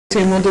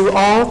And we'll do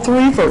all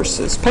three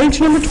verses. Page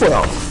number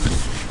 12.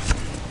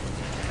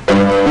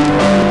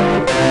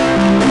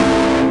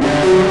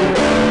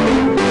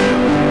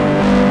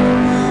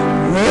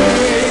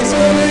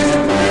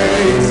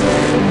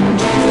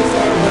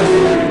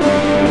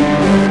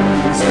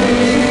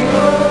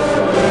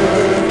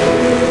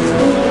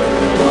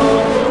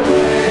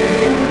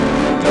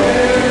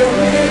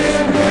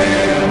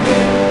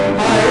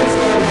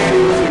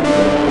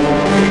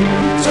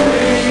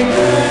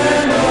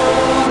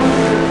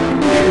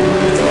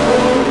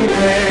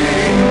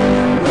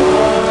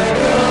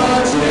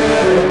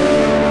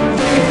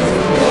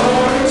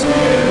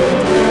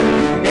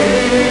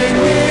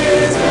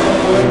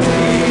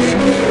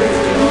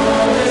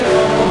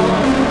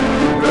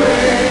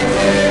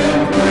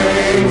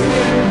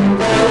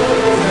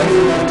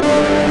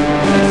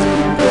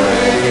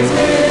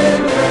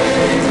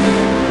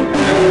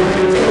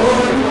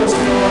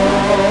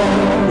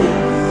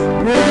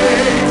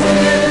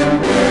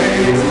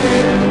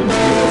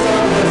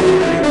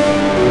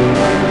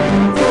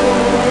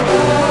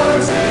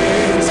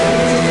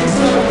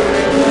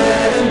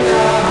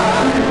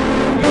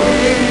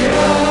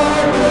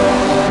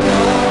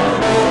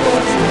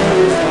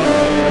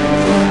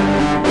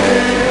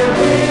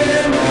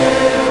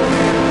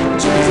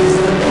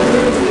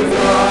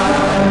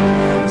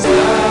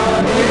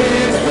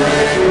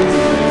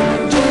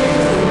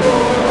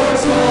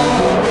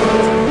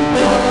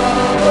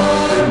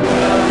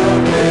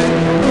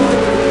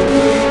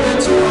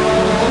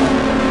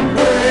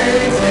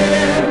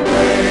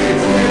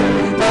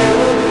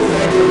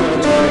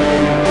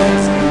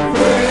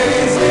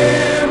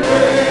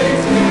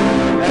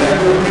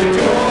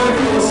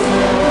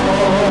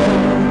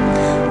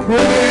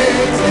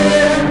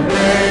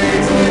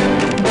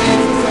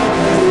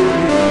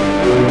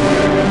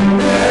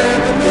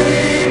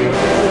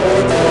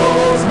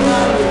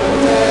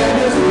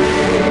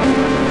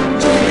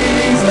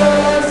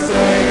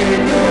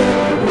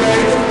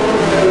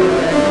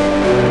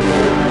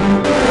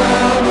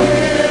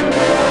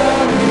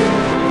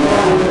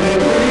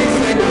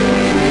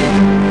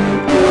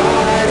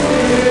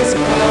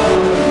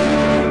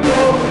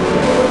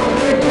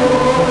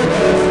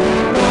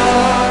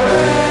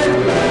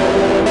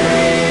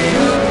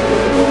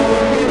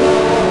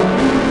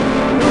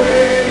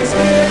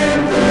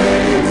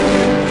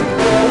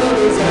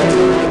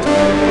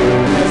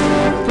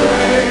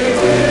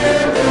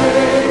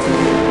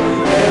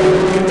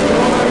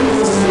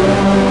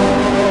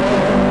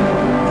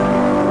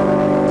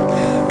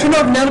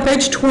 Now to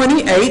page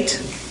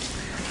 28.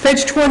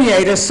 Page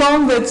 28, a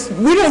song that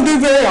we don't do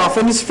very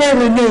often. It's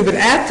fairly new, but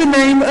At the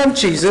Name of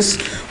Jesus,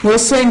 we'll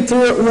sing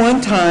through it one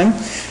time.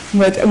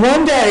 But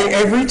one day,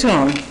 every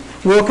tongue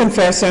will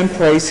confess and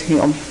praise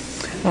Him.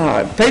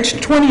 Page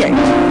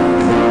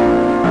 28.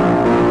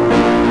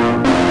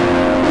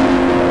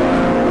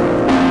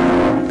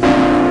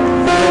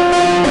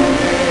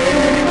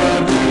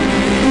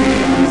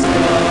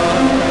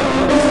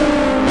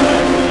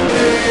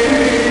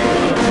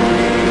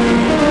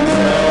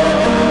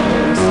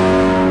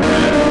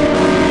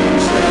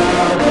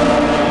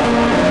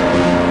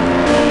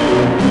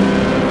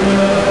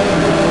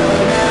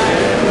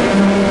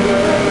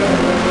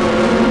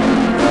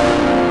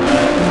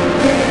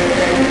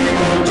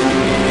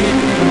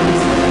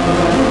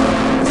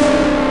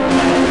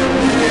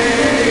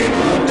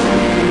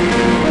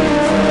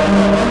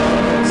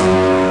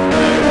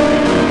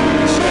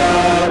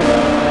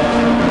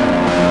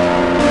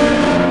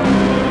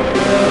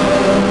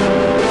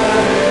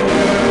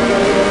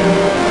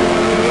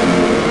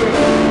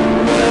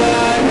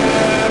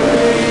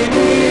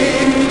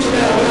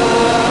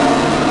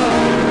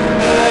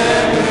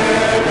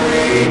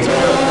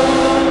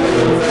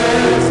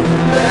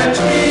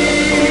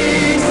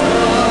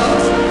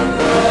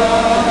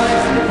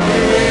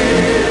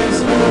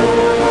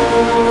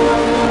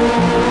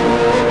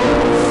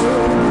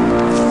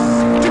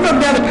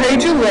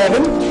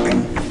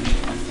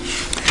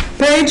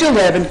 Page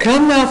 11,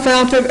 Come Thou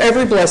Fount of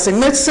Every Blessing.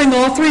 Let's sing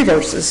all three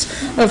verses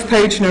of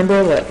page number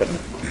 11.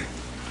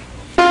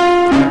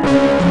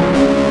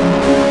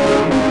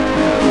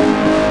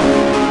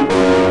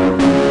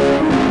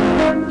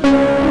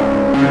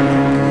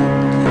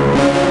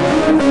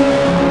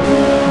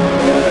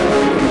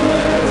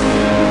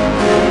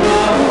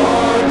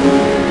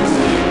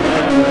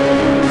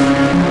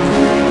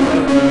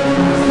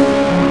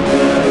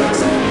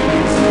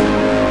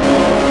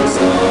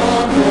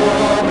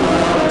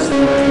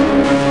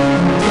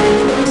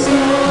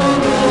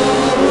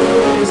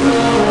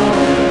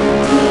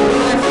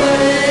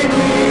 Play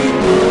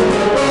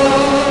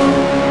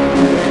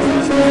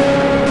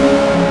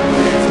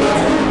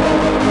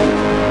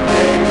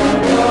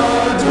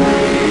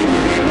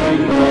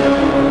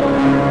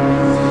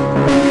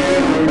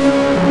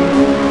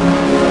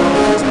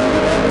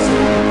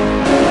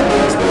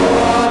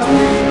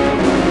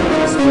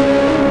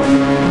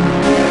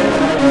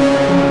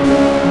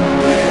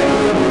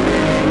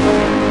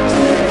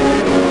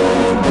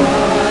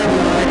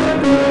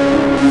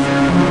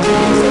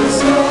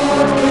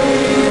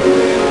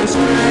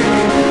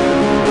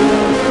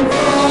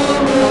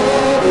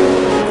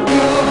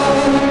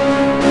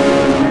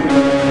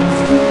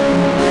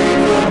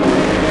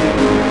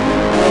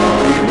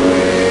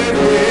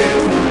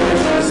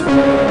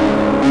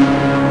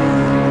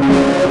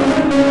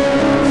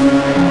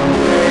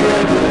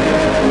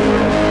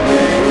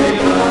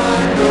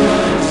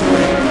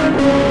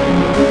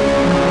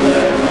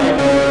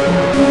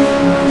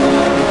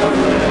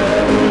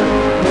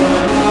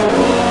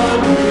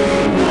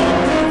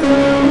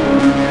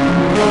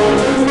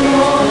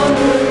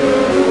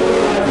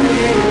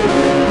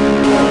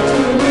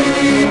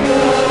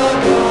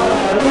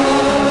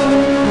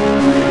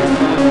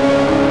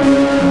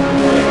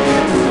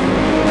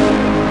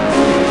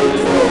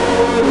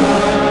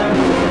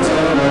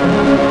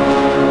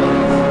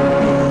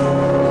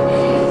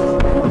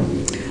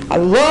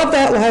love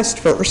that last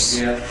verse.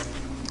 Yeah.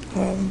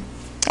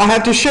 I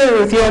have to share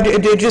with you,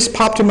 it just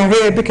popped in my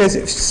head because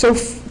it's so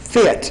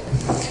fit.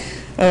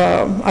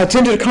 I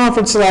attended a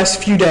conference the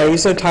last few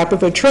days, a type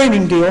of a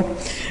training deal,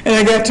 and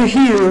I got to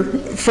hear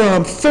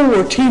from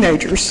 4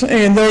 teenagers,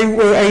 and they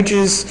were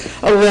ages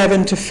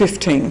 11 to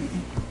 15.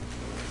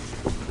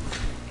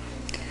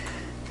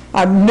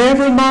 I've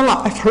never in my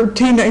life heard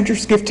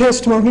teenagers give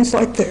testimonies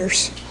like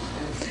theirs.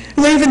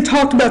 And they even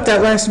talked about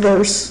that last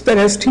verse, that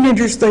as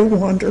teenagers they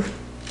wander.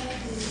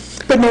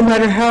 But no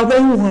matter how they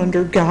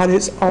wander, God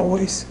is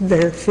always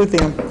there for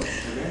them.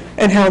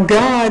 And how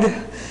God,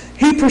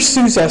 He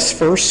pursues us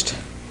first.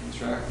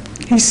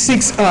 He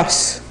seeks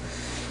us.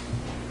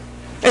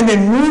 And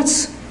then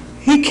once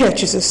He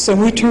catches us and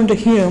we turn to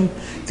Him,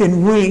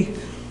 then we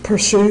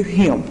pursue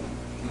Him.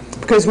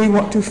 Because we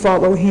want to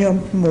follow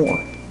Him more.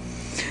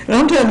 And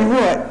I'm telling you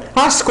what,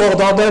 I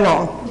squalled all day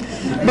long.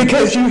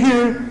 Because you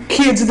hear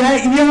kids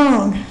that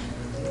young,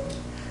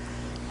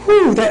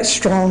 whew, that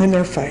strong in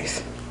their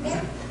faith.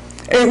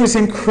 It was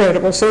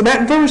incredible. So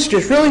that verse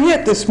just really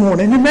hit this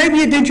morning, and maybe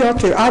it did y'all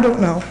too. I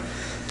don't know.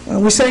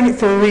 We sang it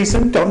for a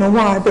reason, don't know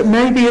why, but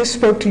maybe it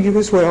spoke to you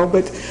as well.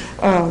 But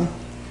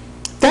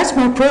that's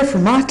my prayer for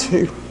my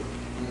 2.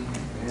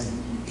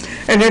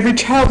 And every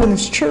child in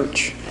this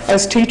church,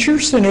 as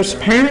teachers and as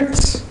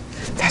parents,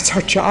 that's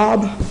our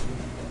job,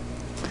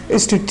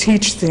 is to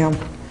teach them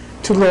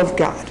to love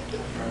God,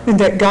 and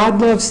that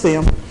God loves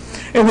them.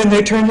 And when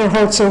they turn their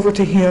hearts over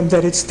to Him,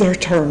 that it's their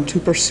turn to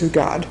pursue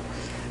God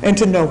and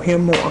to know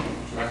Him more.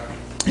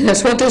 And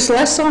that's what this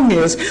last song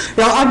is.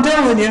 Now, I'm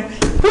telling you,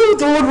 whew,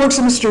 the Lord works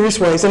in mysterious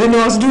ways. I didn't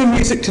know I was doing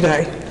music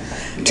today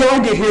until I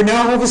get here.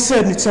 Now, all of a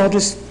sudden, it's all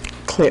just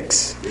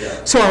clicks.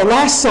 So our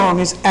last song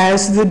is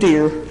As the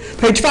Deer,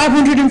 page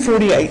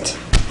 548.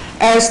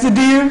 As the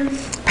deer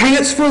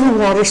pants for the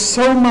water,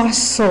 so my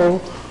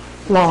soul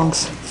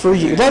longs for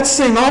you. Let's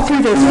sing all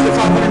 3 verses of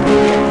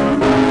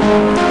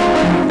 548.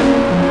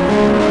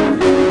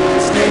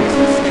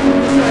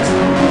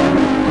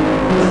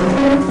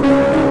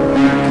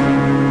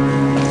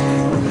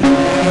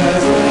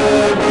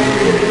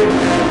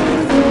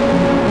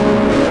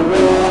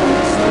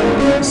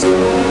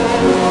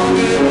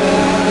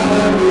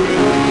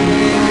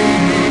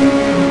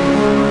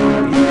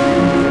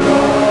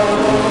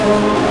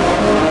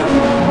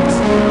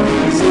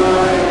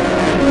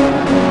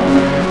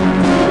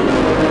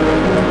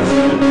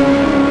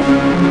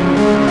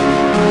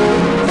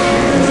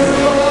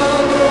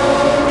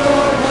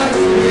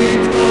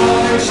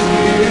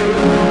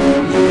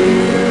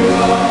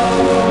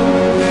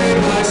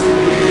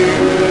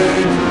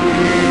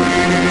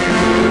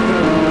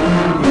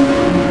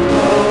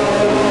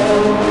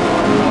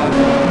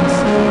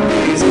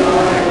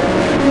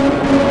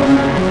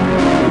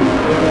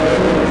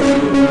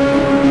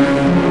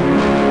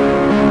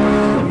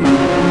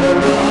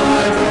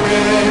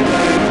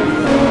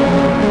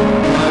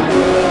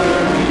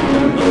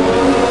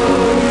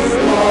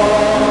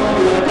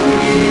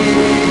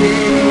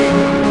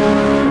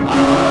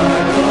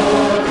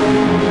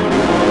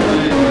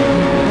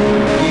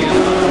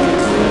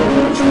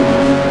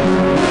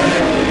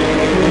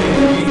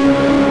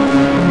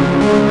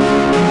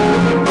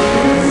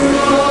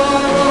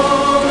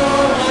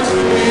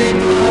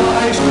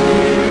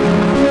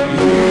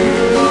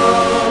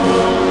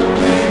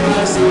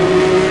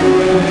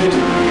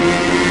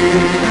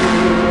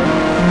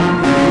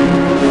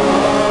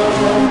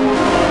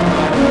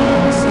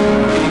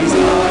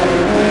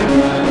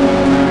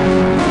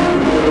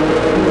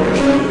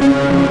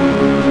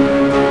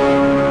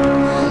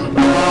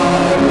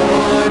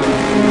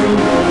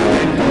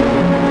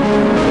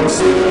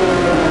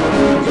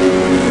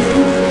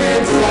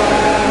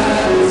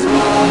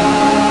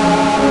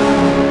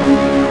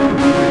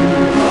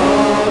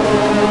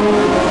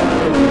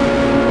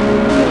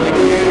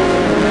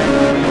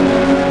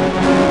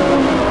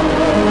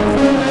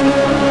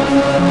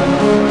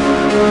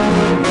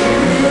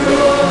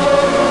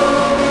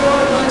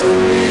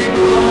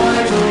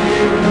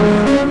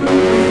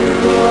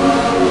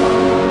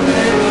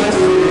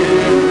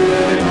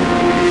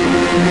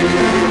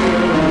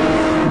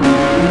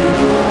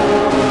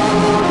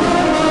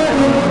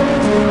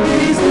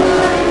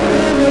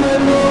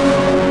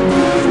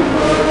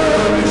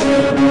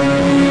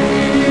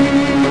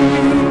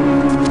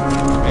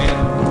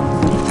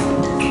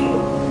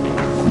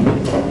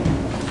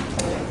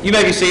 You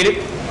may be seated.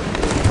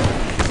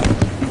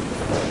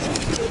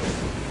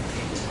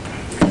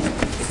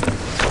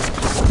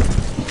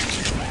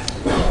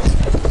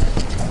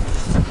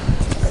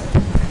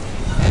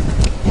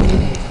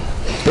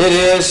 It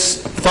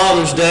is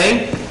Father's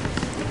Day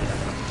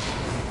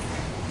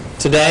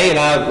today, and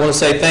I want to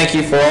say thank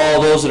you for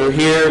all those that are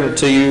here and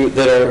to you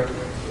that are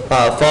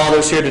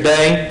fathers here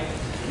today.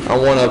 I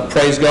want to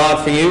praise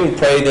God for you and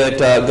pray that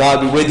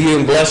God be with you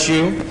and bless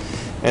you,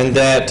 and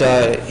that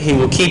He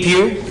will keep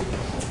you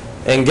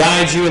and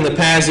guide you in the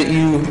paths that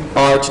you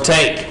are to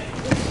take.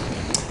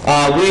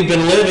 We've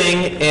been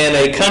living in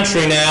a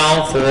country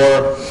now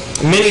for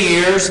many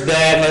years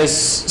that has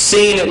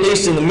seen, at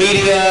least in the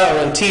media or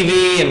on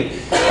TV and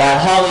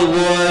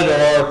Hollywood,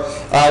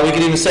 or we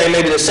could even say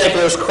maybe the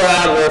secularist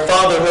crowd, where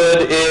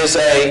fatherhood is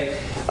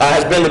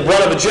has been the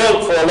brunt of a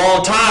joke for a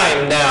long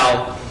time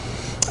now.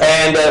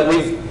 And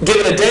we've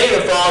given a day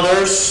to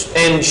fathers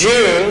in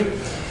June,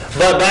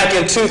 but back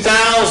in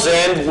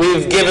 2000,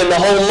 we've given the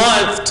whole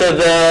month to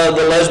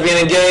the lesbian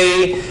and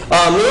gay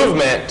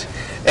movement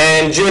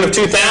in June of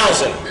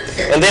 2000.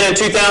 And then in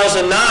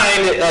 2009,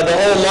 the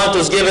whole month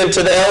was given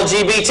to the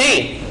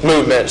LGBT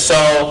movement. So,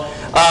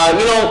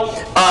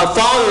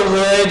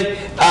 fatherhood,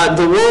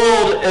 the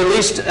world, at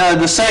least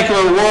the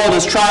secular world,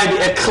 has tried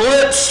to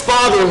eclipse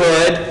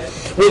fatherhood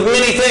with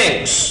many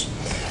things,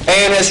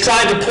 and has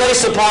tried to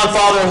place upon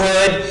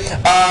fatherhood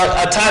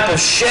a type of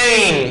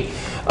shame.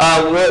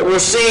 We're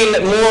seeing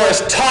it more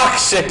as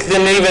toxic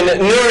than even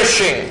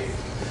nourishing.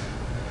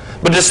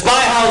 But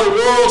despite how the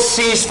world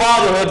sees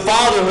fatherhood,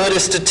 fatherhood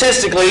is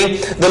statistically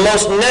the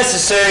most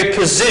necessary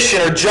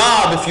position or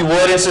job, if you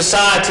would, in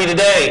society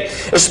today,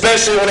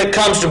 especially when it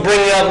comes to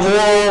bringing up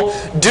moral,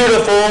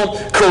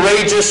 dutiful,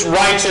 courageous,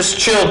 righteous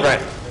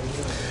children.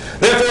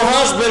 Therefore,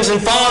 husbands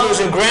and fathers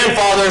and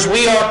grandfathers,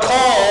 we are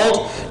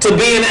called to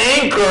be an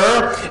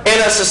anchor in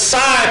a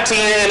society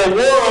and in a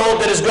world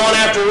that has gone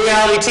after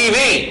reality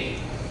TV.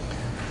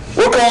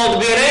 We're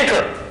called to be an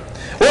anchor.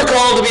 We're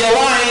called to be a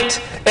light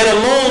in a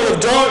moment of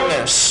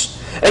darkness.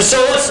 And so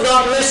let's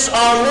not miss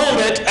our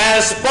moment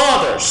as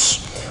fathers.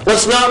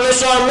 Let's not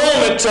miss our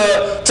moment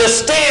to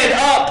stand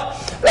up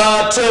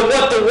to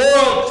what the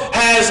world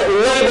has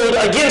labeled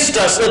against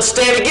us. Let's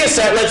stand against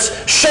that. Let's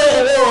show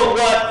the world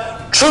what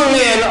true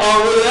men are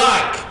really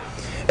like,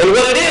 and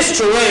what it is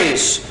to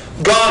raise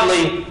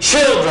godly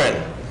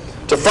children,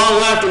 to follow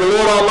after the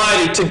Lord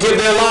Almighty, to give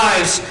their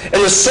lives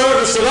in the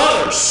service of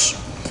others,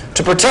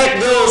 to protect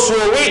those who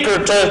are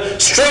weaker, to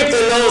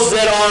strengthen those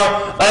that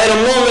are at a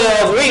moment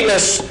of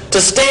weakness,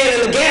 to stand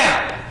in the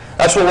gap.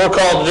 That's what we're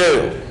called to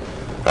do.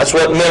 That's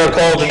what men are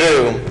called to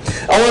do.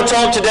 I want to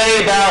talk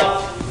today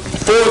about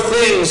 4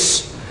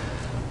 things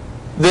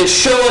that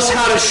show us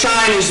how to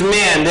shine as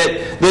men,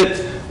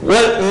 that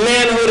what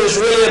manhood is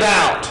really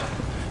about,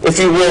 if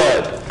you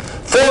would.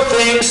 4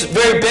 things,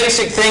 very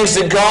basic things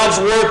that God's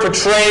Word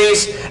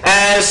portrays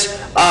as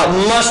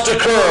must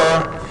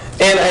occur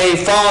in a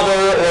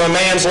father or a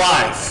man's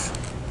life.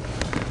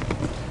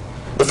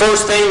 The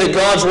first thing that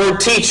God's Word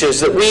teaches,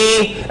 that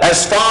we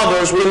as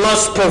fathers, we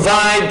must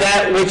provide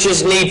that which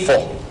is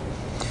needful.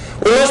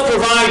 We must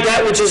provide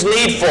that which is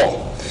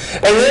needful.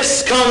 And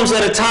this comes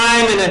at a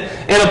time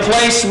in a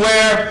place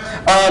where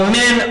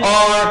men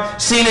are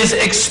seen as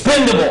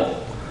expendable.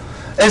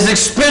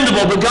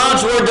 But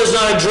God's Word does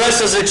not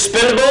address as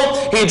expendable.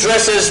 He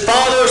addresses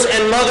fathers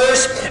and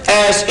mothers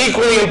as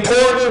equally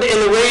important in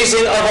the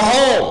raising of a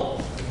home.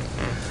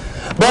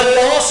 But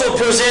it also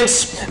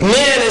presents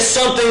men as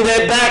something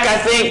that back, I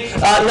think,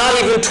 not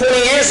even 20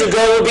 years ago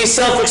would be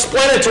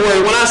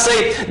self-explanatory. When I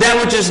say that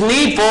which is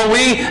needful,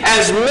 we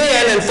as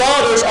men and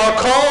fathers are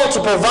called to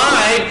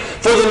provide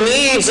for the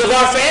needs of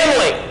our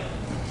family.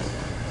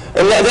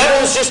 And that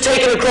was just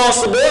taken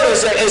across the board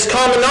as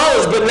common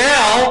knowledge, but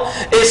now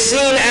is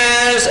seen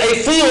as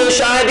a foolish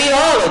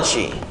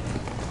ideology.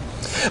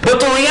 But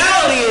the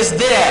reality is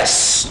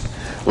this.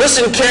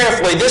 Listen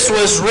carefully. This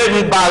was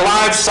written by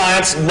Live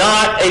Science,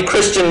 not a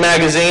Christian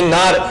magazine,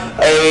 not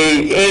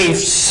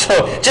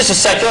just a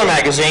secular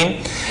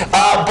magazine,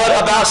 but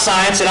about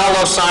science, and I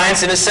love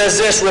science. And it says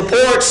this: it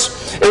reports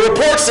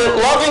that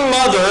loving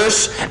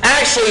mothers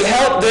actually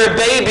help their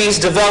babies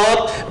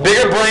develop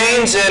bigger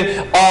brains,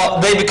 and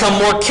they become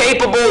more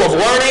capable of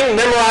learning,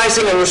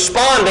 memorizing, and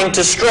responding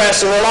to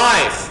stress in their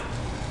life.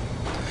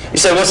 You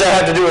say, what's that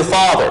have to do with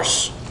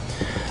fathers?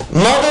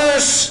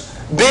 Mothers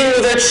being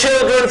with their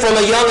children from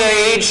a young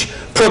age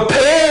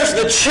prepares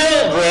the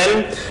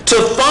children to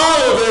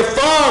follow their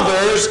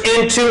fathers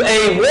into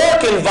a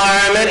work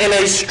environment in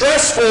a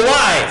stressful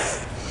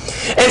life.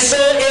 And so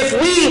if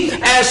we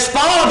as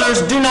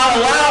fathers do not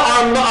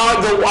allow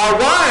our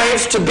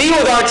wives to be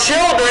with our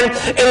children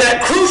in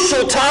that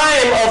crucial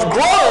time of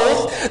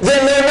growth,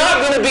 then they're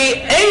not going to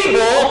be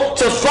able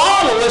to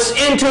follow us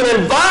into an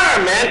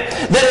environment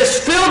that is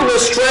filled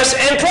with stress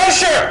and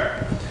pressure.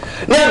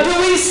 Now, do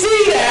we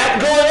see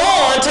that going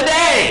on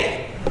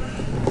today?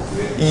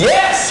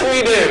 Yes,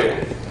 we do.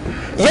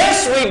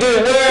 Yes, we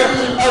do. Where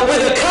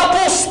with a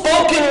couple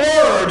spoken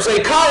words,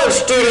 a college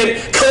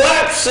student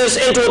collapses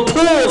into a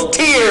pool of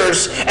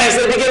tears as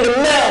they begin to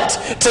melt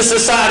to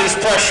society's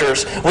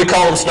pressures. We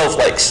call them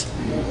snowflakes.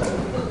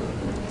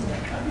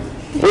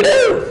 We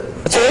do.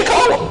 That's what we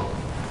call them.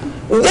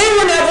 They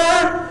were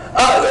never...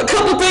 a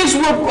couple things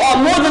were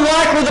more than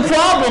likely the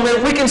problem,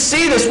 and we can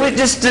see this.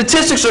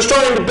 Statistics are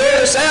starting to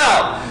bear this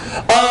out.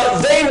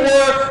 They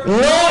were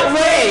not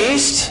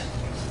raised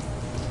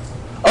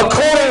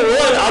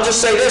I'll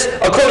just say this,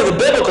 according to the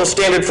biblical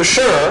standard for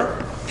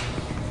sure,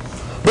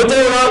 but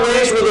they were not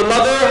raised with a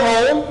mother at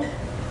home,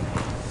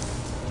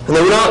 and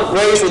they were not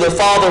raised with a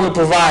father who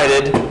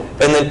provided,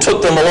 and then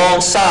took them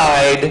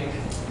alongside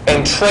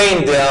and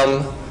trained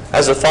them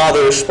as a father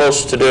is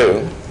supposed to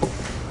do.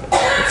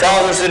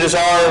 Fathers, it is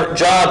our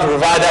job to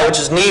provide that which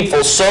is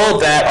needful so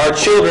that our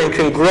children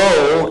can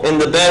grow in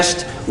the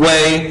best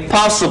way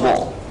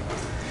possible.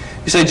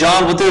 You say,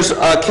 John, but there's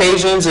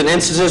occasions and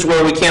instances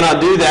where we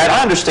cannot do that.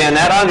 I understand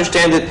that. I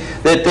understand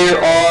that there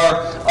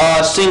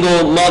are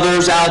single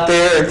mothers out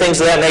there and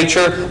things of that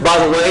nature. By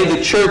the way,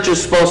 the church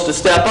is supposed to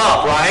step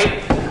up,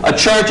 right? A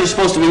church is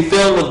supposed to be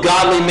filled with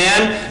godly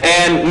men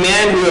and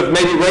men who have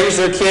maybe raised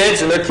their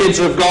kids and their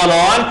kids who have gone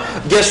on.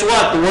 Guess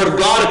what? The Word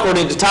of God,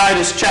 according to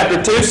Titus chapter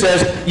 2,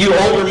 says, you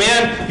older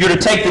men, you're to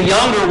take the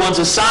younger ones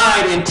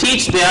aside and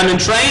teach them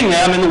and train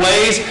them in the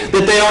ways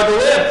that they are to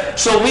live.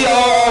 So we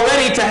are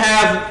already to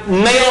have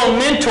male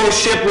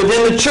mentorship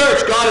within the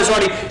church. God has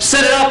already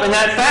set it up in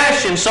that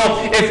fashion. So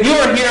if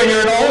you're here and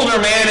you're an older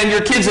man and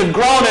your kids have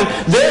grown and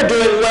they're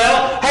doing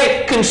well,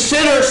 hey,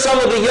 consider some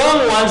of the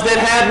young ones that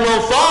have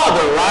no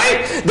father,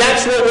 right?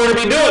 That's what we're to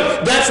be doing.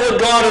 That's what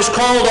God has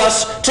called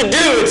us to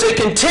do. It's a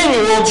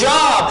continual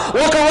job.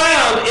 Look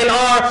around in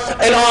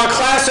our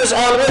classes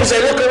on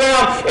Wednesday. Look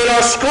around in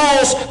our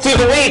schools through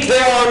the week.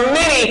 There are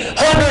many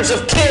hundreds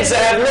of kids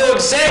that have no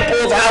example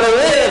of how to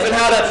live and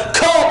how to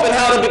cope and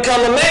how to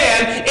become a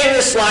man in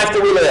this life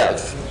that we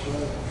live.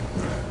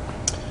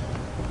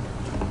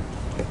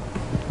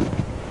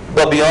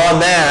 But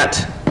beyond that,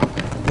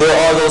 there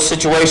are those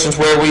situations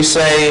where we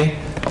say,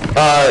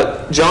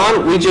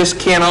 John, we just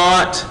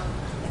cannot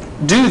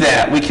do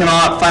that. We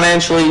cannot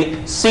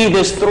financially see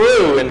this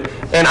through.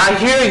 And I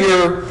hear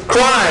your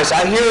cries.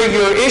 I hear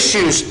your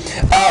issues.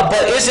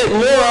 But is it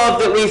more of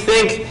that we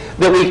think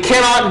that we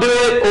cannot do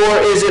it,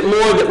 or is it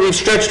more that we've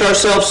stretched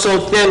ourselves so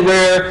thin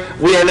where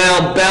we are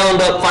now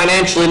bound up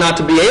financially not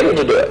to be able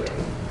to do it?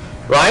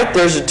 Right?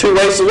 There's two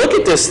ways to look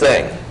at this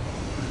thing.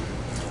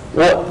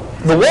 Well,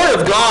 the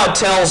Word of God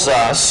tells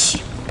us,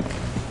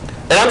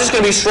 and I'm just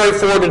going to be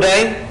straightforward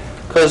today,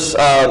 because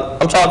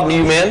I'm talking to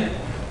you men.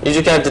 You're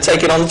just going to have to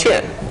take it on the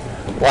chin.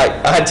 Like,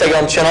 I had to take it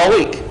on the chin all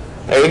week.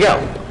 There you go.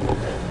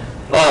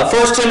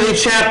 1 Timothy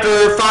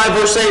chapter 5,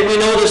 verse 8, we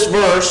know this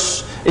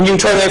verse, and you can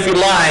turn there if you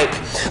like.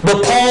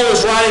 But Paul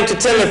is writing to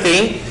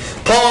Timothy.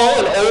 Paul,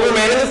 an older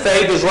man in the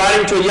faith, is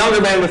writing to a younger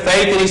man in the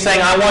faith, and he's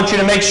saying, I want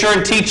you to make sure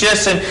and teach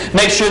this, and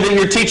make sure that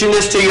you're teaching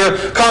this to your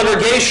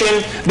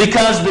congregation,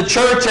 because the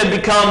church had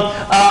become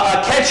a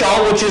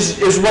catch-all, which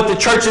is what the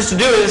church is to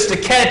do, is to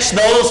catch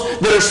those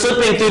that are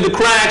slipping through the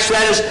cracks.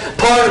 That is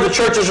part of the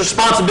church's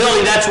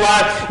responsibility. That's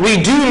why we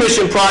do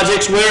mission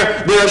projects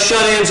where there are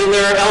shut-ins and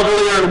there are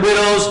elderly or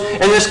widows,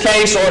 in this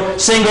case, or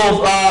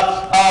single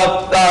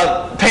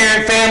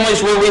parent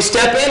families, where we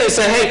step in and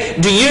say,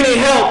 hey, do you need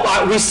help?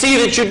 We see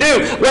that you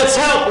do. Let's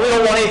help. We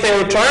don't want anything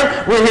in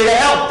return. We're here to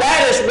help.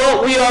 That is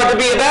what we are to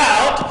be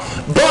about.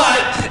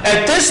 But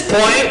at this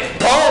point,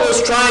 Paul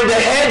was trying to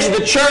hedge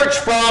the church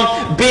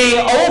from being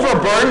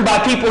overburdened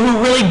by people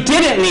who really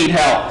didn't need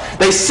help.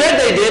 They said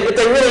they did, but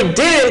they really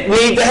didn't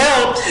need the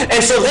help.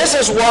 And so this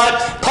is what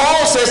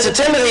Paul says to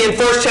Timothy in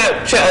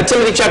 1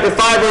 Timothy chapter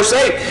 5, verse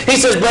 8. He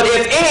says, but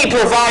if any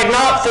provide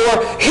not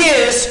for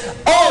his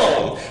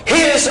own,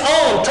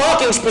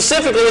 talking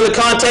specifically in the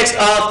context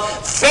of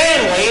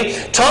family,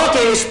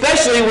 talking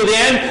especially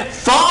within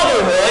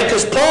fatherhood,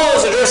 because Paul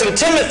is addressing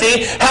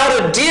Timothy how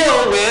to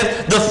deal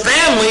with the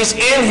families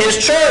in his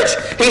church.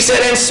 He said,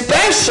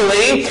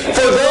 especially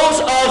for those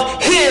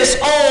of his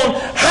own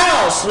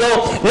house.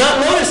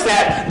 Now, notice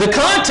that the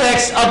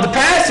context of the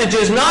passage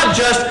is not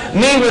just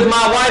me with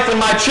my wife and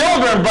my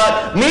children,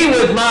 but me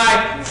with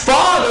my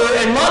father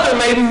and mother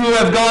maybe who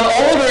have gone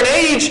older in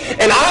age,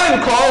 and I am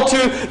called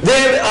to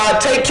then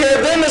take care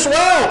of them as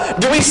well.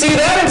 Do we see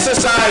that in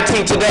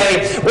society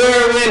today,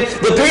 where when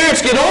the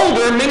parents get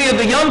older, many of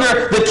the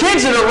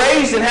kids that are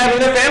raised and having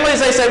their families,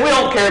 they say, we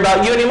don't care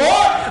about you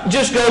anymore.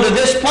 Just go to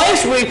this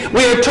place.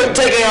 We are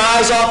taking our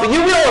eyes off of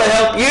you. We don't want to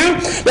help you.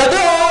 Now,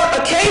 there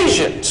are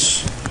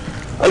occasions.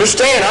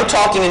 Understand, I'm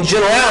talking in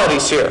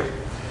generalities here.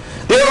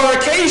 There are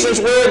occasions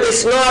where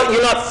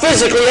you're not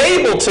physically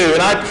able to.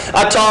 And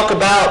I talk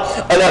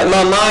about,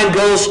 my mind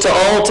goes to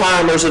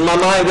Alzheimer's, and my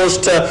mind goes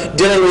to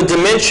dealing with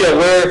dementia,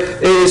 where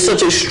it is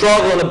such a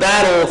struggle and a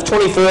battle of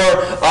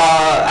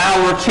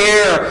 24-hour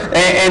care,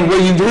 and where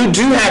you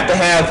do have to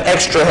have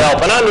extra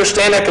help. And I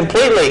understand that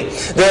completely.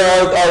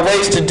 There are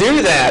ways to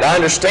do that. I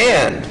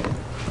understand.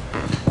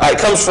 It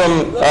comes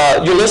from,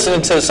 you're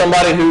listening to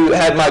somebody who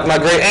had my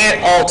great aunt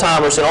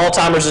Alzheimer's, and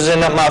Alzheimer's is in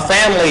my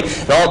family,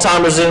 and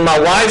Alzheimer's is in my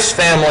wife's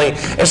family,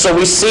 and so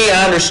we see,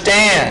 I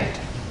understand.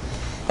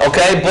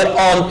 Okay, but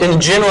in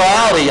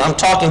generality, I'm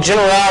talking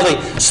generality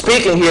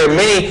speaking here,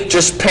 many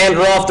just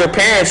pander off their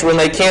parents when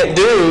they can't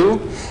do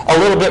a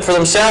little bit for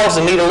themselves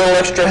and need a little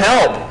extra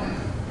help.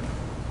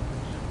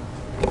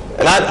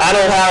 And I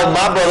know how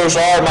my brothers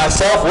are,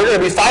 myself, we're going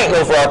to be fighting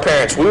over our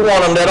parents. We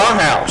want them at our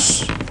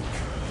house,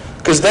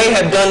 because they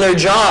have done their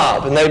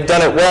job, and they've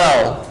done it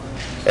well.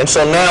 And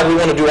so now we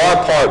want to do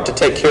our part to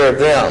take care of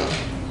them,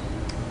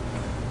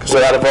 because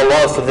out of our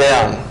love for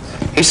them.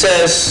 He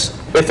says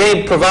If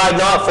he provide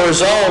not for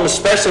his own,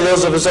 especially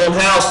those of his own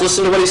house,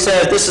 listen to what he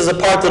says. This is the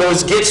part that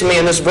always gets me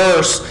in this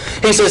verse.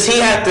 He says, he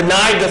hath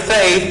denied the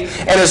faith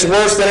and is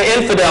worse than an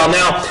infidel.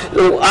 Now,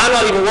 I'm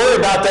not even worried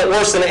about that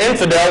worse than an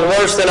infidel,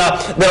 worse than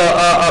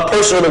a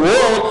person of the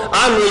world.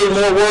 I'm really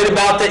more worried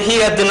about that he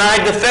hath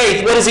denied the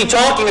faith. What is he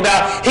talking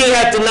about? He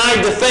hath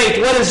denied the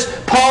faith. What is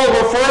Paul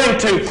referring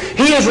to?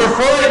 He is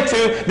referring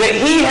to that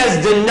he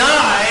has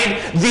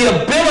denied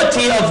the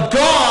ability of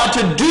God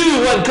to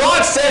do what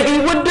God said he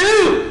would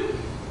do.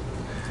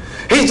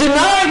 He's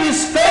denied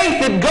his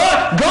faith that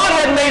God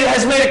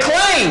has made a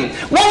claim.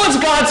 What was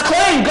God's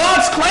claim?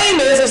 God's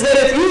claim is that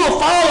if you will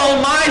follow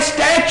my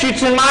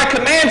statutes and my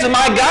commands and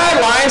my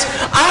guidelines,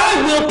 I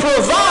will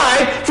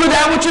provide for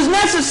that which is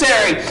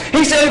necessary.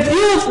 He said, if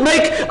you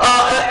make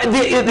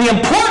the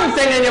important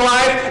thing in your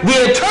life,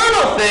 the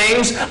eternal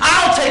things,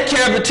 I'll take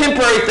care of the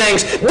temporary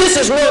things. This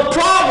is no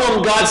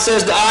problem, God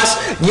says to us.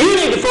 You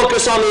need to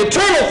focus on the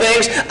eternal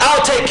things.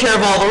 I'll take care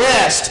of all the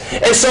rest.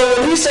 And so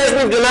when he says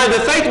we've denied the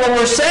faith, what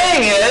we're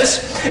saying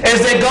is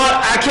that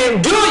God, I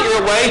can't do it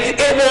your way,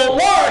 it won't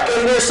work,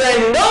 and we're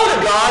saying no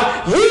to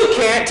God, you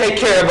can't take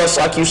care of us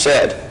like you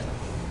said.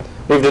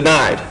 We've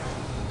denied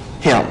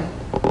him.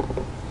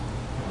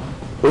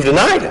 We've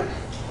denied him.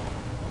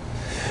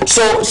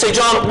 So, say,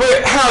 John,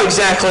 how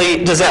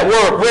exactly does that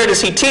work? Where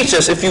does he teach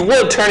us? If you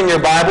would, turn in your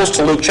Bibles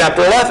to Luke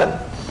chapter 11.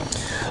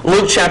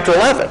 Luke chapter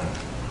 11.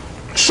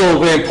 So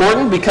very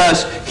important,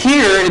 because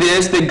here it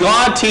is that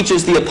God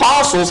teaches the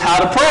apostles how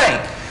to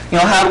pray. You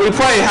know, how do we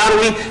pray? How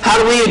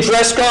do we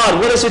address God?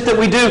 What is it that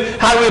we do?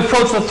 How do we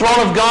approach the throne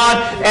of God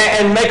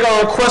and make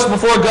our request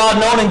before God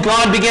known? And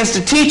God begins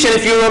to teach. And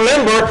if you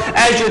remember,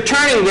 as you're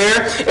turning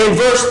there, in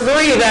verse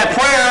 3 of that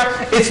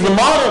prayer, it's the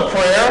model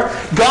prayer.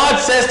 God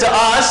says to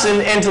us,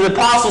 and to the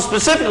apostles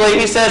specifically,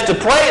 he says to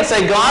pray and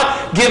say,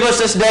 God, give us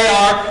this day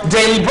our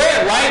daily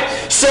bread, right?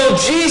 So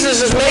Jesus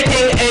is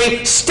making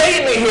a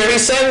statement here.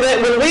 He's saying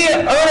that when we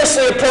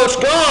earnestly approach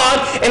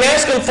God and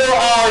ask him for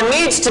our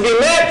needs to be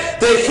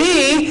met, that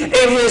he,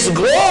 in his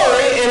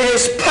glory, in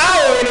his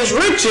power, in his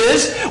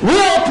riches,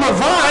 will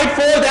provide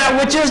for that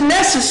which is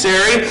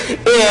necessary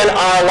in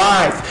our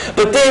life.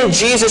 But then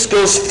Jesus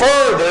goes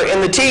further in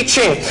the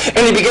teaching,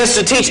 and he begins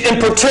to teach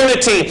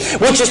importunity,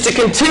 which is to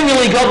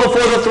continually go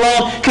before the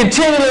throne,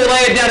 continually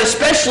lay it down,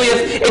 especially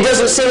if it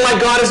doesn't seem like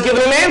God has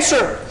given an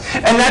answer.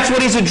 And that's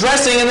what he's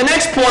addressing in the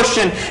next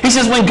portion. He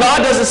says, when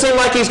God doesn't seem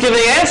like he's giving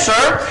an answer,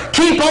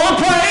 keep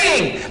on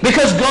praying,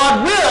 because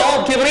God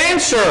will give an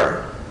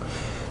answer.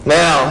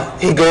 Now,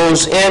 he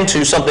goes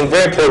into something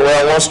very important what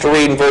I want us to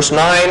read in verse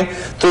 9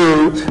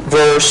 through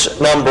verse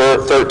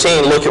number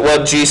 13. Look at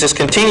what Jesus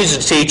continues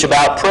to teach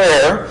about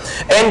prayer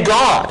and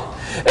God.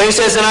 And he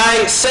says, and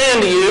I say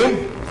unto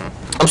you,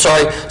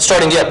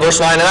 starting at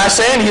verse 9, and I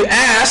say unto you,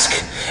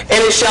 ask,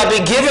 and it shall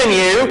be given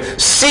you.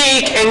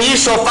 Seek, and ye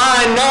shall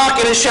find. Knock,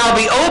 and it shall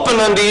be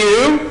opened unto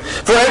you.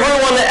 For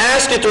everyone that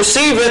asketh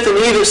receiveth, and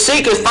he that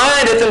seeketh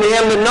findeth, and to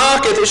him that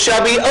knocketh it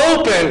shall be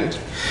opened.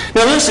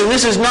 Now listen,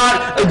 this is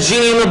not a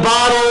genie in the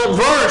bottle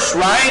verse,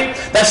 right?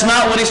 That's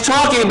not what he's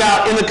talking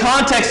about in the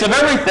context of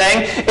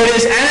everything. It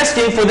is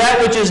asking for that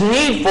which is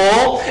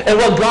needful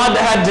and what God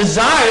had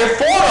desired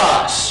for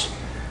us.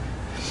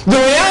 The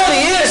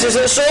reality is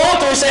that so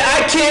often we say,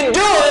 I can't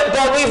do it,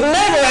 but we've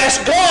never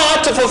asked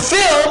God to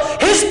fulfill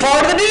his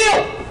part of the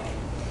deal.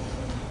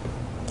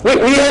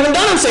 We haven't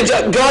done it. Say,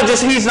 God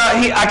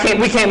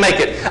we can't make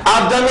it.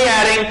 I've done the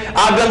adding,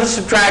 I've done the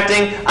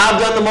subtracting, I've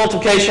done the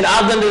multiplication,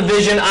 I've done the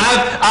division,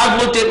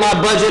 I've looked at my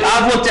budget,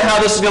 I've looked at how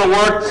this is going to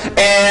work,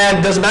 and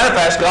it doesn't matter if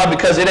I ask God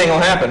because it ain't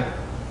going to happen.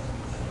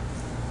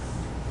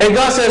 And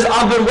God says,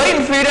 I've been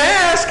waiting for you to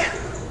ask.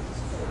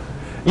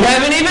 You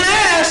haven't even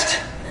asked.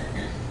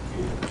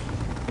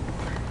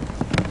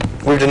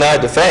 We've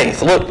denied the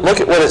faith.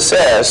 Look at what it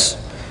says.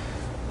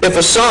 If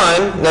a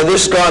son, now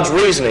this is God's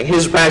reasoning,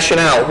 his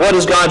rationale. What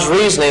is God's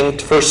reasoning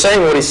for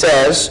saying what he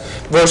says?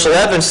 Verse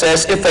 11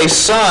 says, if a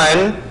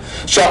son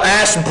shall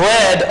ask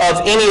bread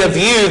of any of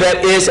you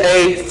that is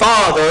a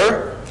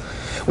father,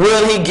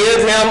 will he give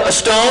him a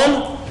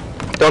stone?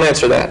 Don't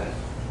answer that.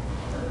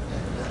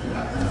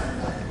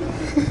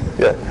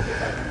 Yeah.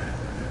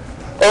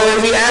 Or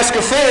if he ask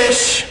a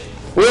fish,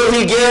 will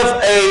he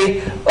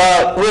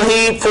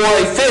for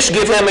a fish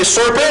give him a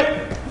serpent?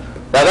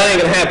 Now that ain't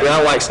going to happen. I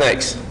don't like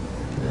snakes.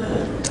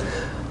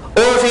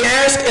 Or if he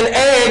ask an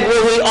egg,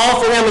 will he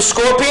offer him a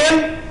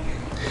scorpion?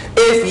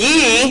 If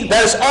ye,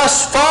 that is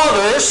us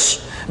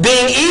fathers,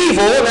 being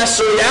evil, and that's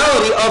the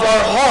reality of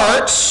our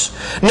hearts,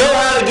 know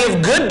how to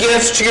give good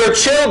gifts to your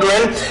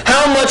children,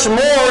 how much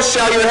more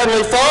shall your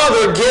heavenly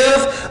Father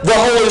give the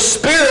Holy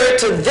Spirit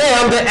to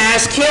them that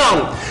ask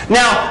him?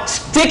 Now,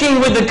 sticking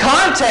with the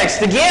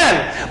context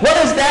again, what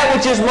is that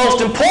which is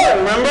most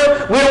important?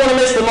 Remember, we don't want to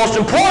miss the most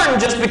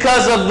important just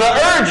because of the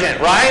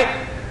urgent,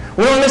 right?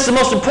 We don't miss the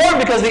most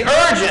important because the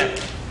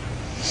urgent.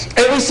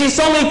 And we see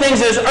so many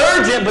things as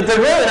urgent, but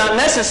they're really not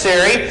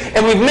necessary,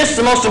 and we've missed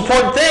the most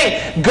important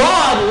thing.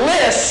 God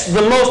lists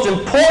the most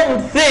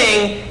important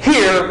thing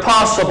here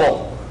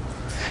possible.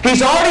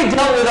 He's already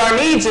dealt with our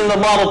needs in the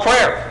model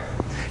prayer.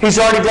 He's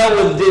already dealt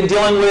with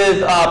dealing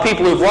with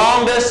people who've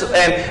wronged us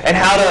and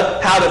how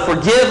to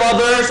forgive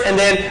others. And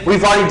then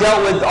we've already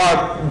dealt with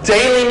our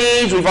daily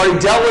needs. We've already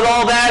dealt with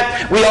all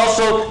that. We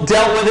also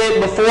dealt with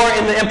it before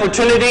in the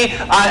importunity.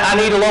 I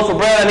need a loaf of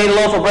bread. I need a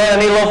loaf of bread.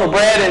 I need a loaf of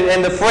bread. And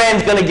the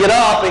friend's going to get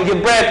up and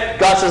give bread.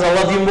 God says, I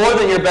love you more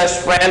than your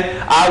best friend.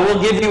 I will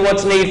give you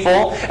what's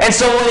needful. And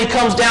so when he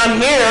comes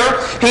down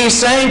here, he's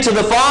saying to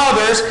the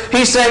fathers,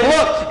 he's saying,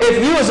 look, if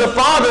you as a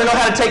father know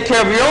how to take care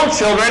of your own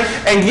children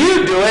and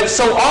you do it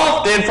so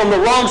often from the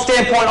wrong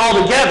standpoint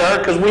altogether,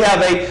 because we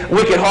have a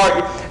wicked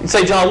heart. You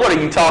say, John, what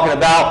are you talking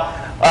about?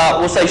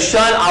 We'll say,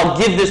 son, I'll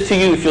give this to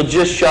you if you'll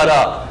just shut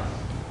up.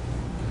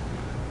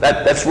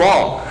 That's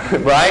wrong,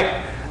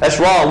 right? That's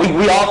wrong.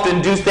 We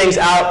often do things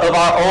out of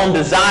our own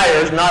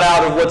desires, not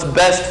out of what's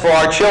best for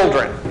our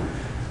children,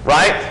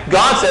 right?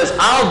 God says,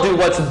 I'll do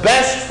what's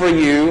best for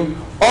you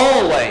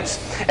always.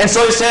 And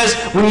so he says,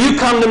 when you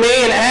come to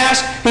me and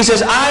ask, he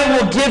says, I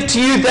will give to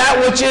you that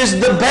which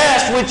is the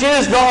best, which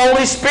is the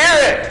Holy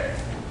Spirit.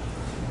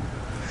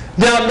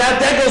 Now, that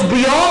goes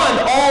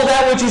beyond all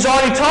that which he's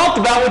already talked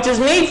about, which is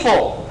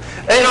needful.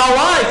 In our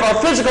life, our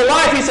physical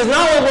life, he says,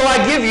 not only will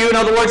I give you, in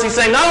other words, he's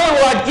saying, not only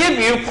will I give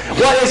you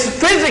what is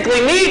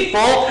physically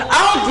needful,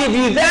 I'll give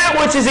you that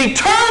which is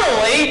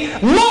eternally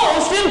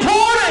most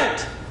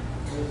important.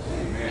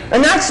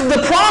 And that's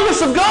the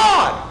promise of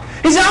God.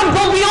 He said, I'll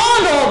go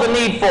beyond all the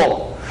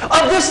needful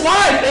of this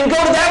life and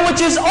go to that which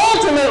is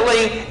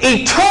ultimately,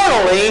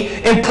 eternally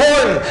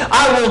important.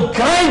 I will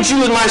guide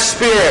you with my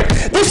Spirit.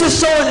 This is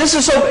so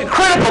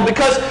critical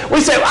because we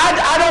say,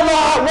 I don't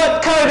know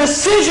what kind of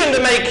decision to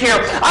make here.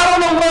 I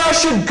don't know where I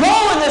should go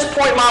in this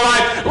point in my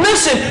life.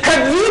 Listen,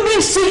 have you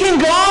been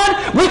seeking God,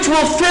 which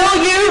will fill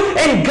you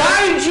and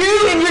guide you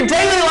in your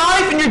daily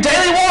life, in your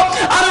daily walk?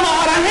 I don't know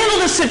how to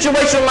handle this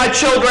situation with my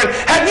children.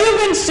 Have you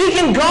been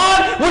seeking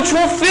God, which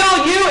will fill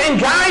you and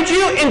guide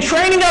you in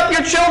training up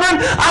your children?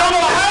 I don't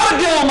know how to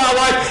deal with my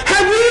life.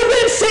 Have you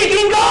been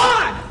seeking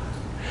God?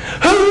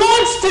 Who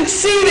wants to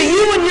see that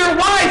you and your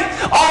wife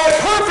are at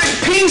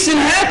perfect peace and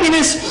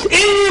happiness in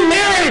your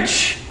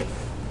marriage?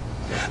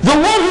 The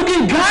one who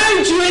can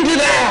guide you into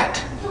that.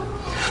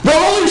 The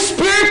Holy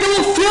Spirit that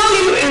will fill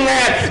you in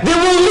that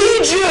will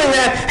lead you in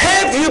that.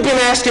 Have you been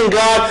asking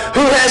God,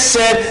 who has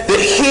said that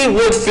He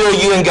would fill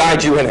you and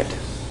guide you in it?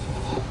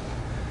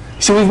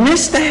 So we've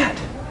missed that.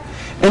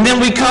 And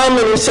then we come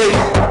and we say,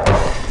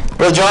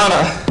 Brother John,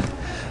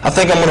 I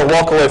think I'm going to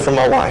walk away from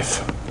my wife.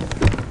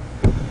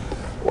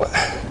 What?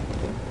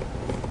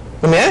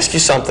 Let me ask you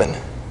something.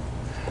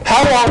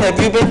 How long have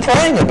you been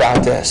praying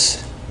about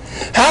this?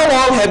 How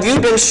long have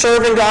you been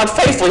serving God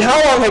faithfully? How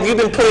long have you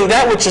been putting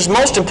that which is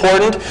most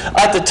important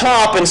at the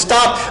top and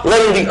stop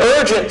letting the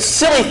urgent,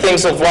 silly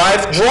things of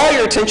life draw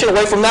your attention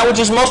away from that which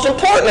is most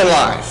important in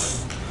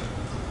life?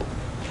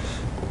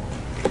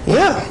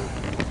 Yeah.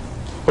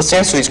 Let's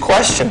answer these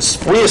questions.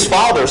 We as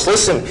fathers,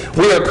 listen,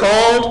 we are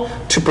called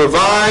to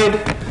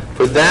provide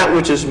for that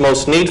which is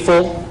most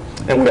needful,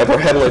 and we have our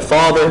Heavenly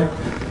Father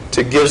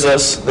to gives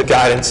us the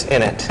guidance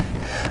in it.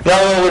 Not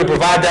only are we to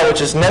provide that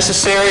which is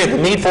necessary, the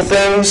needful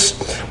things,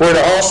 we're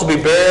to also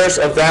be bearers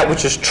of that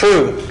which is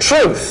true.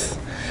 Truth.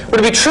 We're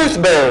to be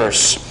truth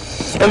bearers.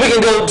 And we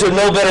can go to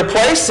no better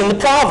place than the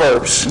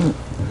Proverbs.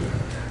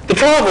 The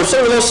Proverbs,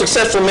 some of the most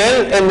successful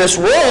men in this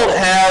world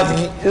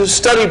have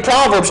studied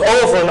Proverbs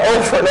over and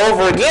over and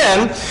over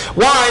again.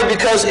 Why?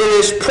 Because it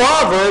is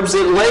Proverbs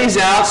that lays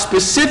out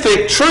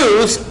specific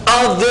truths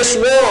of this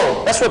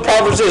world. That's what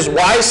Proverbs is,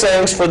 wise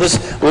sayings for this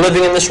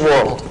living in this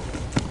world.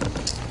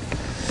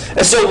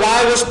 And so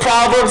why was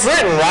Proverbs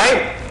written,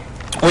 right?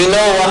 We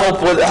know,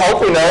 I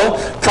hope we know,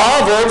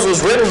 Proverbs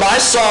was written by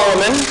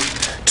Solomon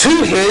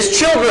to his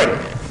children.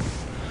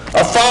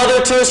 A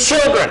father to his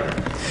children.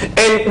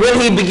 And when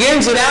he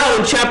begins it out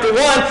in chapter 1,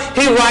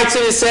 he writes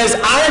it, it says,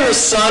 I am the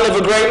son of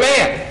a great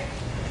man.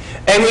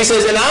 And he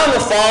says, and I'm the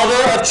father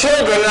of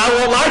children, and I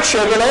want my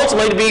children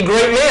ultimately to be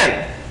great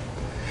men.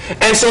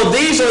 And so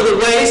these are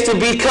the ways to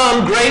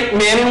become great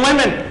men and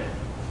women.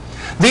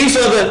 These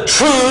are the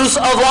truths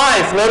of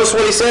life. Notice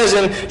what he says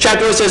in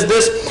chapter 1. It says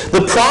this,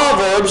 the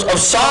Proverbs of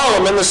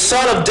Solomon, the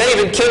son of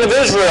David, king of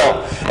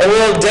Israel. And we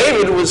know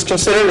David was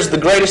considered as the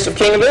greatest of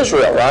king of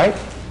Israel, right?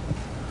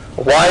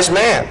 A wise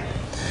man.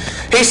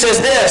 He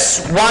says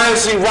this, why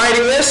is he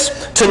writing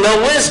this? To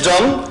know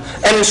wisdom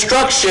and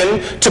instruction,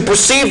 to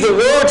perceive the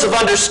words of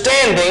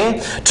understanding,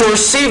 to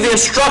receive the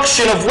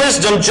instruction of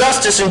wisdom,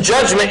 justice, and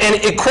judgment, and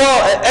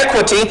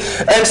equity.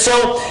 And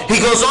so he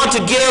goes on to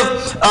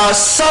give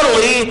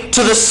subtly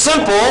to the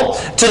simple,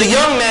 to the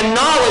young man,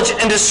 knowledge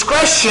and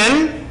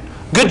discretion,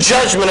 good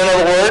judgment, in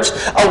other words.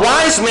 A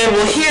wise man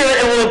will hear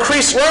and will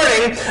increase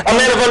learning. A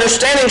man of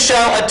understanding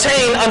shall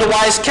attain unto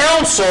wise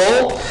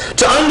counsel.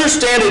 To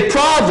understand a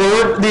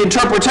proverb, the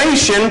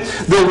interpretation,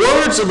 the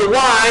words of the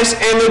wise,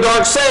 and their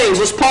dark sayings.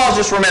 Let's pause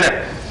just for a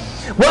minute.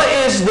 What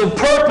is the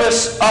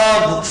purpose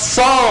of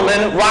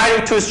Solomon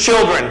writing to his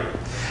children?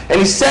 And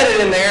he said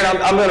it in there, and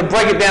I'm going to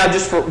break it down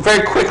just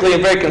very quickly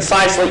and very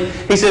concisely.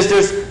 He says,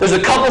 there's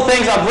a couple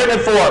things I've written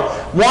it for.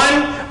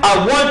 One,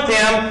 I want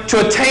them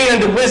to attain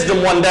unto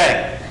wisdom one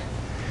day.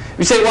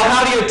 You say, well,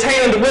 how do you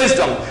attain unto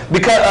wisdom?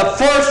 Because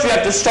first you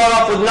have to start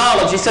off with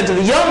knowledge. He said to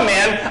the young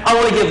man, I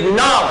want to give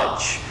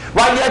knowledge.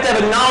 Right? You have to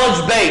have a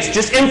knowledge base,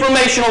 just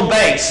informational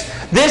base.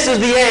 This is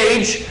the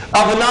age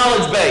of a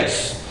knowledge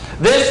base.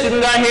 This and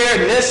right here,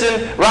 this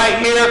and right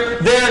here,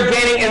 they're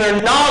gaining in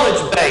their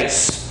knowledge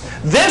base.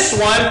 This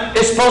one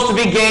is supposed to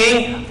be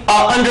gaining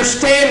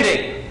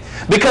understanding.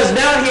 Because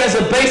now he has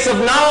a base of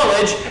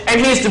knowledge,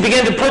 and he has to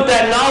begin to put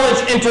that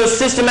knowledge into a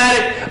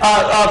systematic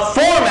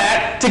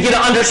format to get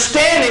an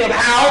understanding of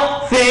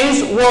how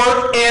things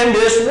work in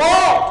this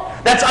world.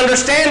 That's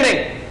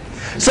understanding.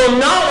 So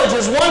knowledge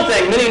is one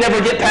thing. Many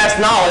never get past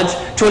knowledge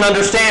to an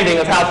understanding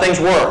of how things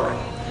work.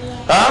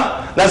 Huh?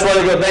 That's why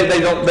they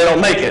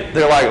don't make it.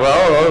 They're like,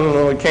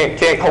 well,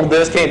 can't hold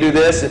this, can't do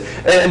this.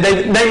 And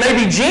they may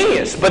be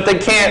genius, but they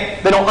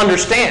don't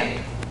understand.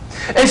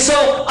 And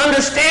so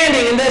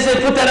understanding, and as they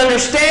put that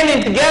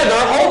understanding together,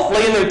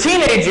 hopefully in their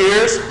teenage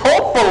years,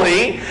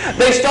 hopefully,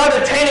 they start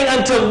attaining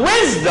unto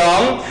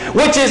wisdom,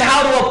 which is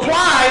how to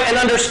apply an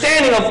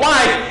understanding of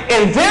life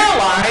in their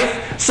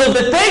life so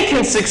that they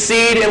can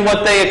succeed in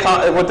what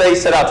they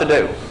set out to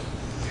do.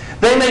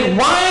 They make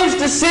wise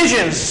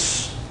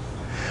decisions.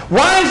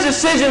 Wise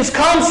decisions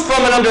comes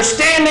from an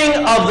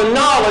understanding of the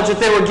knowledge that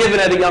they were given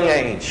at a young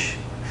age.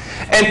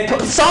 And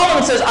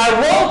Solomon says, I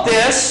wrote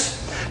this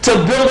to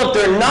build up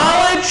their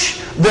knowledge,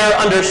 their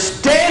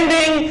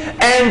understanding,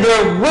 and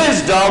their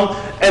wisdom.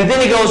 And then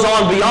he goes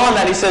on beyond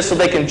that. He says, so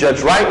they can judge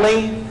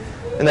rightly,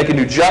 and they can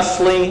do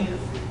justly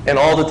in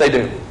all that they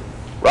do.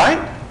 Right?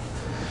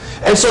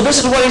 And so this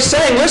is what he's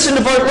saying.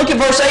 Look at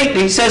verse 8.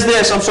 He says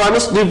this.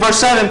 Listen to verse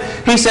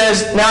 7. He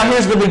says, now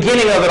here's the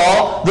beginning of it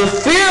all. The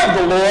fear of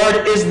the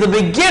Lord is the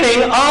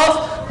beginning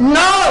of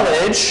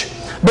knowledge,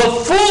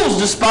 but fools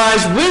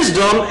despise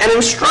wisdom and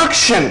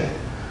instruction.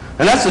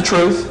 And that's the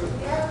truth.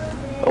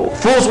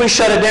 Fools, we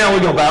shut it down. We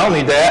go, but I don't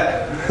need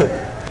that.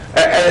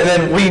 And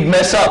then we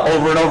mess up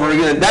over and over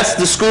again. That's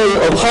the school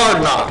of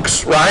hard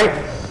knocks, right?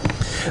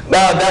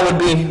 That would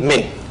be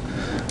me.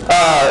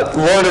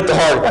 Learn it the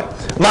hard way.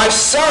 My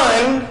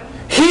son,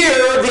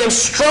 hear the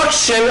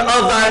instruction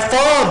of thy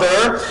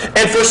father,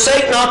 and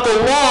forsake not the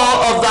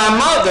law of thy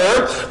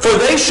mother, for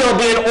they shall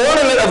be an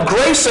ornament of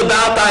grace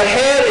about thy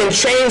head and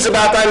chains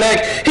about thy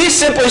neck. He's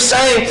simply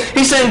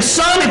saying,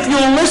 son, if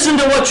you'll listen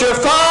to what your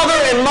father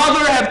and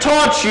mother have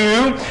taught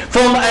you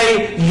from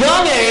a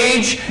young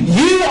age,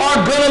 you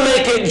are going to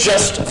make it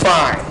just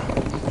fine.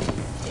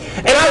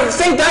 And I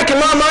think back in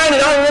my mind,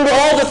 and I remember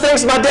all the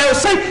things my dad would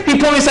say. He'd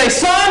probably say,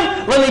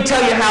 son, let me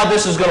tell you how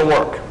this is going to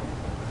work.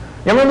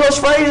 You remember those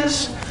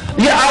phrases?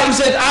 Yeah,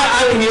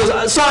 he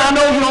goes, son, I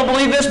know you don't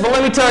believe this, but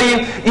let me tell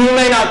you, you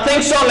may not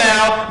think so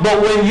now,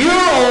 but when you're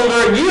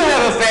older, you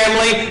have a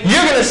family,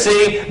 you're going to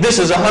see this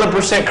is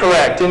 100%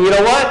 correct. And you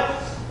know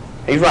what?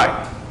 He's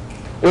right.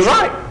 He was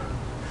right.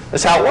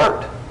 That's how it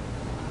worked.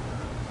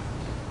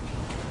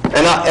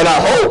 And I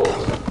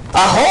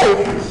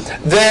hope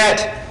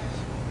that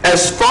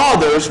as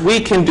fathers,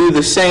 we can do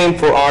the same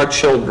for our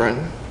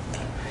children.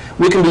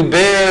 We can be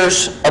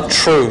bearers of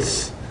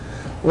truth.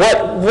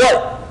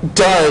 What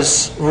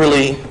does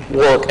really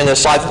work in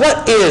this life?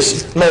 What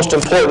is most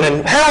important?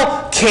 And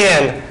how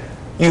can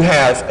you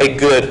have a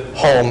good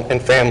home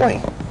and family?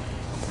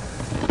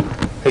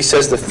 He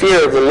says the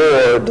fear of the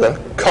Lord,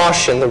 the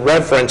caution, the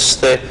reverence,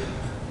 the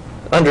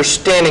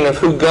understanding of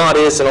who God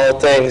is in all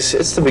things,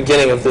 it's the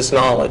beginning of this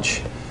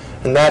knowledge.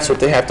 And that's what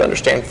they have to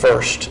understand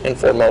first and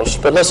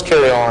foremost. But let's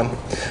carry on.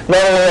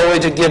 Not only are we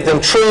to give them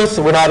truth,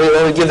 we're not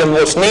only to give them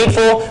what's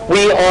needful,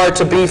 we are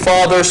to be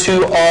fathers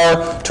who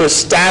are to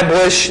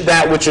establish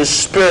that which is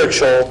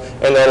spiritual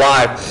in their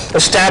life.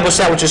 Establish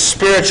that which is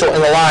spiritual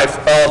in the life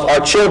of our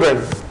children.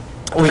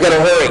 We've got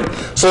to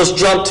hurry. So let's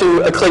jump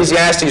to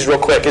Ecclesiastes real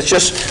quick. It's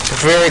just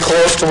very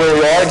close to where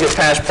we are. Get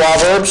past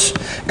Proverbs.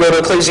 Go to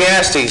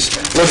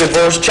Ecclesiastes. Look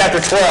at chapter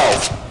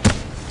 12.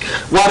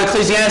 What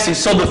Ecclesiastes?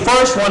 So the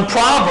first one,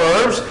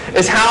 Proverbs,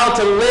 is how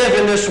to live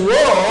in this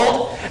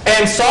world.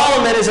 And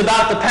Solomon is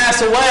about to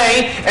pass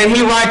away, and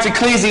he writes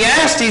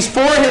Ecclesiastes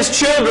for his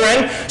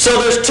children.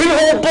 So there's 2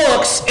 whole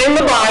books in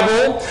the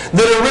Bible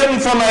that are written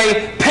from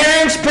a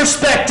parent's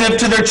perspective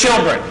to their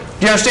children.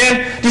 Do you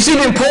understand? Do you see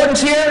the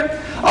importance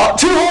here? 2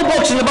 whole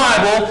books in the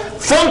Bible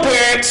from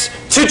parents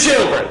to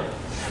children.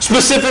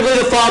 Specifically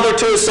the father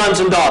to his sons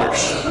and daughters.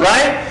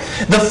 Right?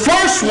 The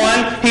first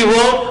one he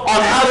wrote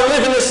on how to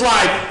live in this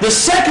life. The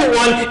second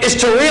one is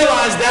to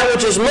realize that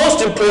which is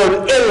most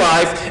important in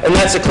life, and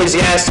that's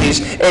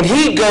Ecclesiastes. And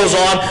he goes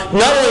on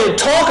not only to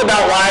talk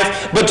about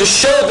life, but to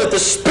show that the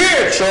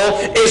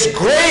spiritual is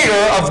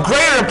of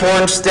greater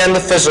importance than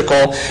the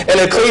physical. In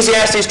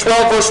Ecclesiastes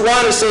 12 verse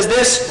 1 it says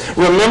this,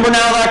 remember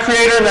now thy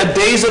Creator in the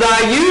days of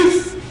thy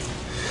youth,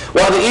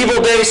 While the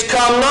evil days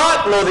come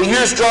not, nor the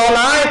years draw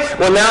nigh,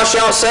 when thou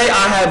shalt say,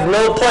 I have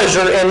no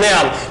pleasure in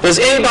them. Does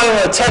anybody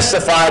want to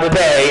testify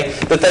today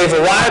that they've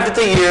arrived at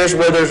the years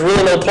where there's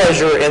really no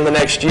pleasure in the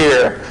next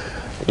year?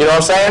 You know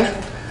what I'm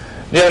saying?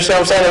 Do you understand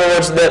what I'm saying? In other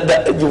words,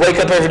 that you wake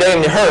up every day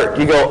and you hurt.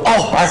 You go,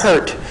 oh, I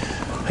hurt.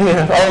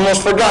 I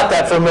almost forgot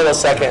that for a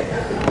millisecond.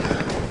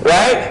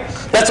 Right?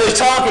 That's what he's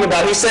talking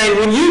about. He's saying,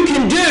 when you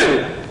can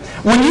do,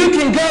 when you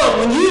can go,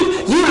 when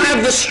you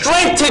have the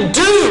strength to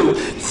do,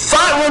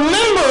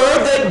 remember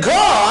that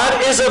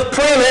God is of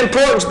preeminent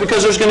importance,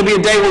 because there's going to be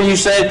a day where you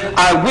say,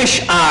 I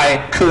wish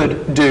I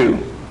could do.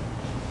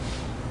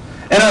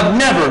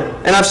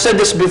 And I've said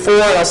this before,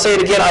 and I'll say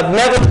it again, I've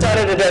never sat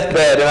at a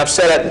deathbed, and I've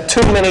sat at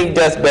too many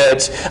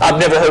deathbeds. I've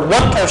never heard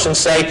one person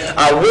say,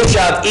 I wish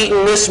I'd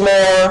eaten this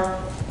more,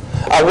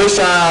 I wish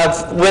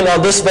I'd went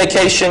on this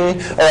vacation,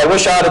 or I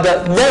wish I'd have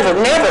done.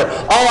 Never.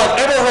 All I've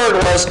ever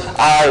heard was,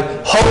 I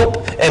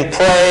hope and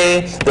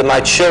pray that my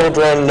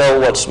children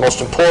know what's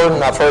most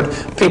important. I've heard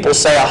people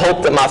say, I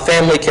hope that my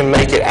family can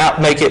make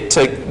it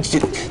to,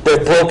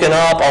 they're broken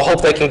up. I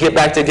hope they can get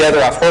back together.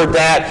 I've heard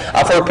that.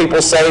 I've heard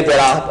people say that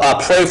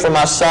I pray for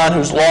my son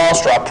who's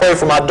lost, or I pray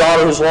for my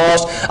daughter who's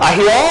lost. I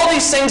hear all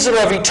these things that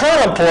are of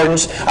eternal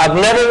importance. I've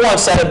never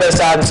once sat at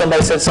bedside and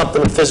somebody said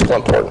something of physical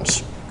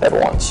importance. Never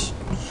once.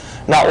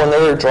 Not when they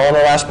were drawing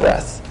their last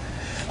breath.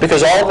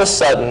 Because all of a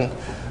sudden,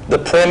 the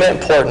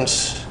preeminent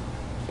importance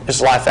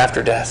is life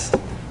after death.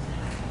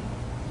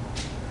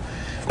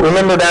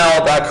 Remember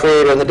now thy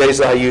Creator in the days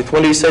of thy youth.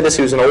 When did he say this?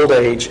 He was in old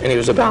age, and he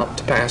was about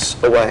to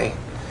pass away.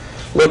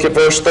 Look at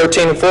verse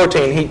 13 and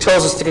 14. He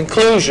tells us the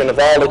conclusion of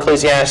all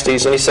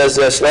Ecclesiastes, and he says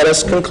this, let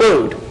us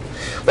conclude.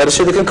 Let us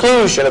hear the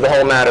conclusion of the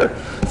whole matter.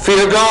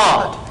 Fear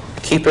God,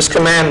 keep his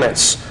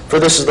commandments, for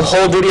this is the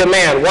whole duty of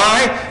man.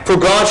 Why? For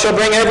God shall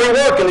bring every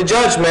work into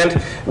judgment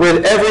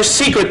with every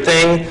secret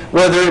thing,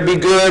 whether it be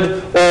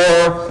good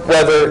or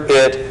whether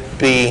it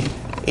be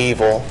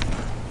evil.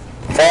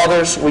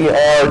 Fathers, we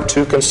are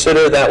to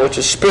consider that which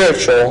is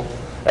spiritual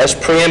as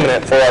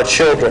preeminent for our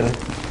children.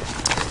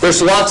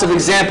 There's lots of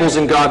examples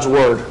in God's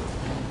Word.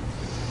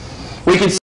 We can